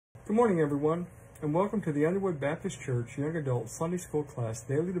Good morning, everyone, and welcome to the Underwood Baptist Church Young Adult Sunday School Class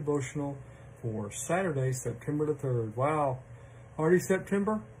Daily Devotional for Saturday, September the 3rd. Wow, already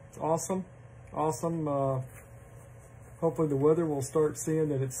September? It's awesome. Awesome. Hopefully the weather will start seeing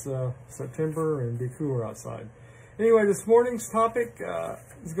that it's September and be cooler outside. Anyway, this morning's topic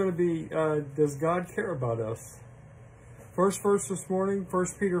is going to be, does God care about us? First verse this morning, 1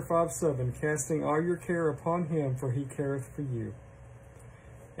 Peter 5:7, casting all your care upon him, for he careth for you.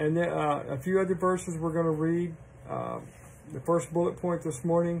 And then a few other verses we're going to read. The first bullet point this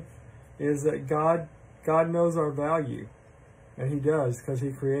morning is that God knows our value, and he does because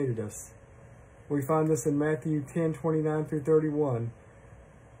he created us. We find this in Matthew 10:29 through 31.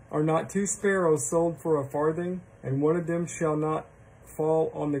 Are not two sparrows sold for a farthing, and one of them shall not fall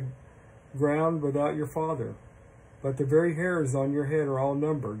on the ground without your Father? But the very hairs on your head are all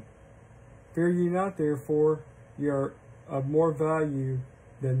numbered. Fear ye not, therefore, ye are of more value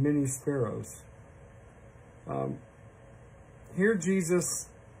than many sparrows. Here Jesus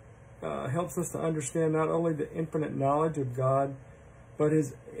helps us to understand not only the infinite knowledge of God, but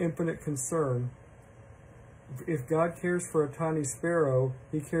his infinite concern. If God cares for a tiny sparrow,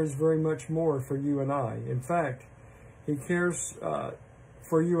 he cares very much more for you and I. In fact, he cares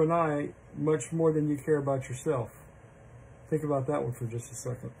for you and I much more than you care about yourself. Think about that one for just a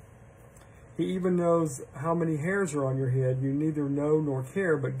second. He even knows how many hairs are on your head. You neither know nor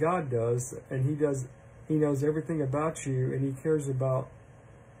care, but God does, and he knows everything about you, and he cares about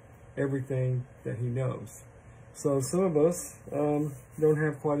everything that he knows. So some of us don't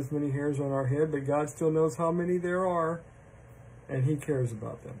have quite as many hairs on our head, but God still knows how many there are, and he cares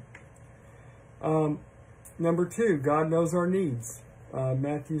about them. Number two, God knows our needs.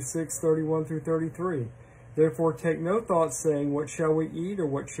 Matthew 6:31 through 33. Therefore take no thought, saying, what shall we eat, or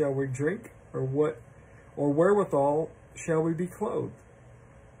what shall we drink, or wherewithal shall we be clothed?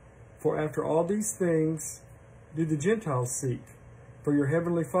 For after all these things do the Gentiles seek. For your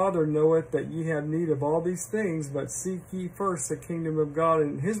heavenly Father knoweth that ye have need of all these things, but seek ye first the kingdom of God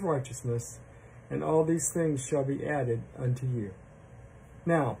and his righteousness, and all these things shall be added unto you.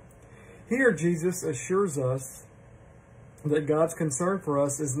 Now, here Jesus assures us that God's concern for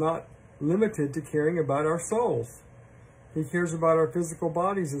us is not limited to caring about our souls. He cares about our physical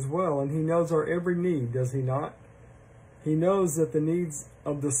bodies as well, and he knows our every need, does he not? He knows that the needs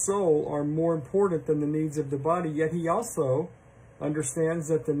of the soul are more important than the needs of the body, yet he also understands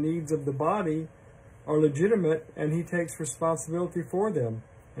that the needs of the body are legitimate, and he takes responsibility for them.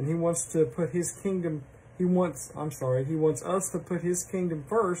 And he wants to put his kingdom, he wants us to put his kingdom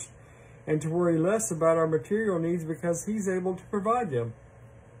first and to worry less about our material needs because he's able to provide them.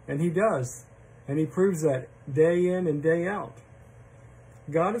 And he does. And he proves that day in and day out.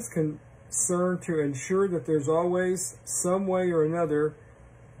 God is concerned to ensure that there's always some way or another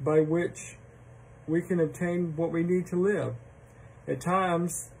by which we can obtain what we need to live. At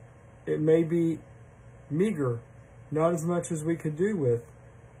times, it may be meager, not as much as we could do with.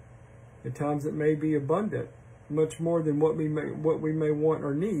 At times, it may be abundant, much more than what we may want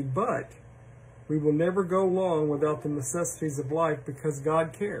or need. But we will never go long without the necessities of life because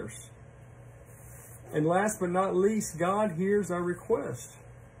God cares. And last but not least, God hears our request.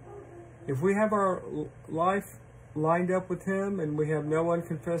 If we have our life lined up with him and we have no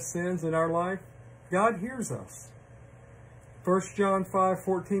unconfessed sins in our life, God hears us. 1 John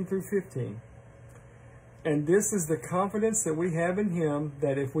 5:14 through 15. And this is the confidence that we have in him,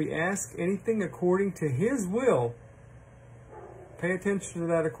 that if we ask anything according to his will, pay attention to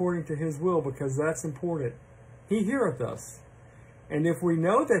that, according to his will, because that's important. He heareth us. And if we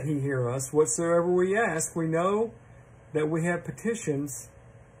know that he heareth us, whatsoever we ask, we know that we have petitions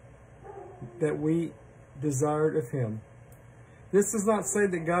that we desired of him. This does not say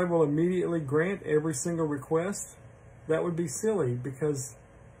that God will immediately grant every single request. That would be silly, because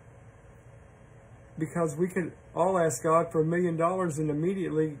we could all ask God for $1 million and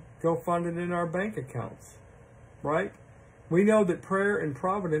immediately go find it in our bank accounts, right? We know that prayer and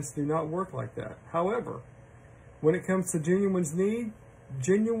providence do not work like that. However, when it comes to genuine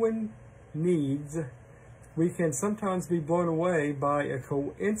needs, we can sometimes be blown away by a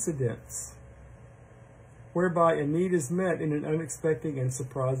coincidence, whereby a need is met in an unexpected and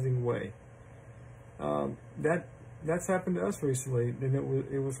surprising way. That's happened to us recently, and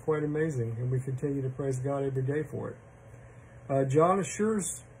it was quite amazing, and we continue to praise God every day for it. John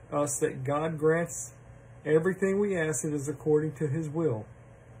assures us that God grants everything we ask. It is according to his will.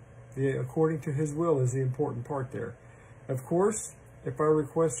 The according to his will is the important part there. Of course, if our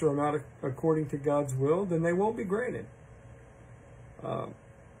requests are not according to God's will, then they won't be granted.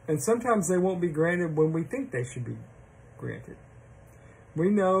 And sometimes they won't be granted when we think they should be granted. We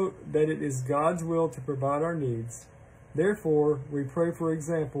know that it is God's will to provide our needs. Therefore, we pray, for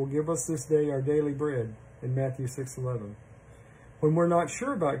example, give us this day our daily bread in Matthew 6:11. When we're not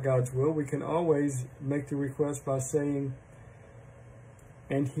sure about God's will, we can always make the request by saying,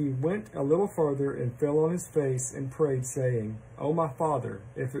 and he went a little farther and fell on his face and prayed, saying, O my Father,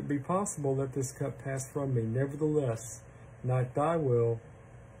 if it be possible, let this cup pass from me. Nevertheless, not thy will,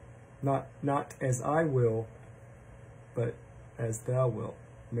 not as I will, but as thou wilt.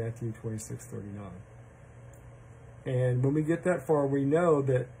 Matthew 26:39. And when we get that far, we know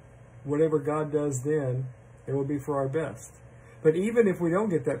that whatever God does then, it will be for our best. But even if we don't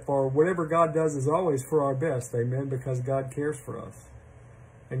get that far, whatever God does is always for our best. Amen? Because God cares for us.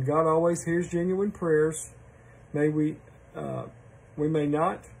 And God always hears genuine prayers. We may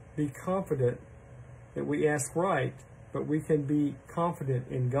not be confident that we ask right, but we can be confident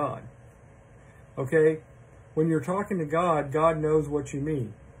in God. Okay? When you're talking to God, God knows what you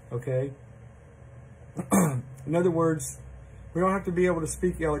mean. Okay? In other words, we don't have to be able to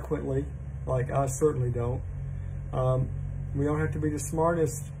speak eloquently, like I certainly don't. We don't have to be the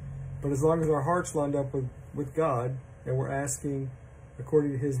smartest, but as long as our heart's lined up with God, and we're asking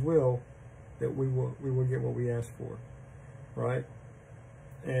according to his will, that we will get what we ask for, right?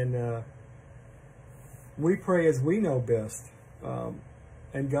 And we pray as we know best,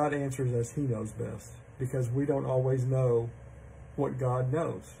 and God answers as he knows best, because we don't always know what God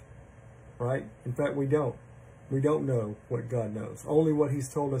knows, right? In fact, we don't. We don't know what God knows. Only what he's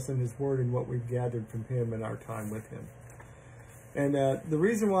told us in his word and what we've gathered from him in our time with him. And the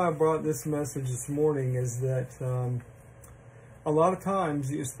reason why I brought this message this morning is that a lot of times,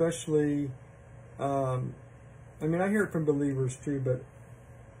 especially, I hear it from believers too, but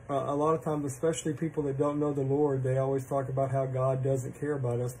a lot of times, especially people that don't know the Lord, they always talk about how God doesn't care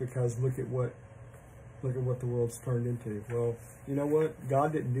about us because look at what the world's turned into. Well, you know what?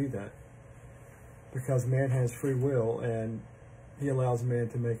 God didn't do that, because man has free will and he allows man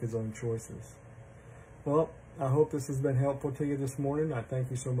to make his own choices. Well, I hope this has been helpful to you this morning. I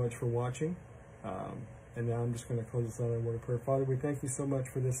thank you so much for watching. And now I'm just going to close this out in a word of prayer. Father, we thank you so much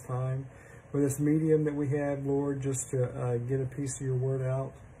for this time, for this medium that we have, Lord, just to get a piece of your word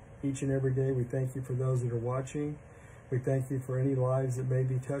out each and every day. We thank you for those that are watching. We thank you for any lives that may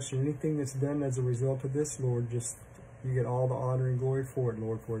be touched, and anything that's done as a result of this, Lord, just you get all the honor and glory for it,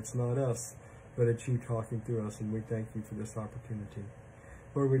 Lord, for it's not us, but it's you talking through us, and we thank you for this opportunity.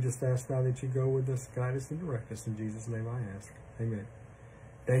 Lord, we just ask now that you go with us, guide us, and direct us. In Jesus' name I ask. Amen.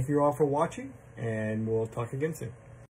 Thank you all for watching, and we'll talk again soon.